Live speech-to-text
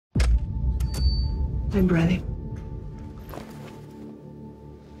I'm ready.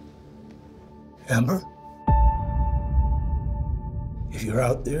 Amber, if you're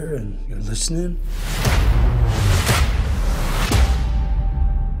out there and you're listening,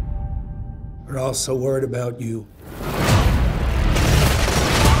 we're all so worried about you.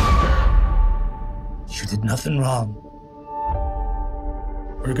 You did nothing wrong.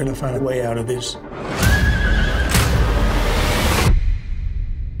 We're gonna find a way out of this.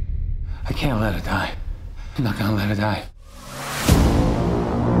 I can't let her die. I'm not gonna let her die.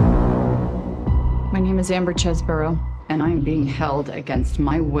 My name is Amber Chesborough, and I'm being held against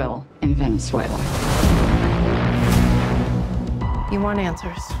my will in Venezuela. You want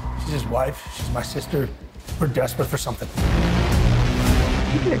answers? She's his wife. She's my sister. We're desperate for something.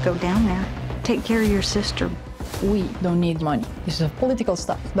 You better go down there. Take care of your sister. We don't need money. This is political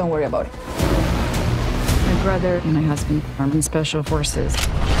stuff. Don't worry about it. My brother and my husband are in special forces.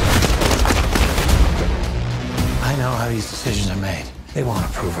 I know how these decisions are made. They won't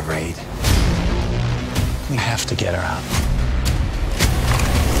approve a raid. We have to get her out.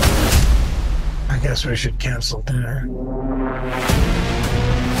 I guess we should cancel dinner.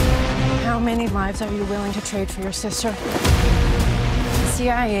 How many lives are you willing to trade for your sister? The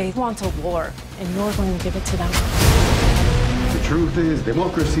CIA wants a war, and you're going to give it to them. The truth is,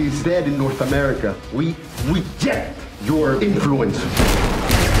 democracy is dead in North America. We reject your influence.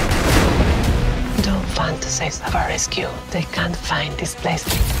 Don't fantasize of a rescue. They can't find this place.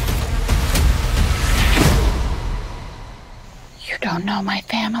 You don't know my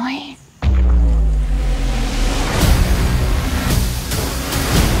family?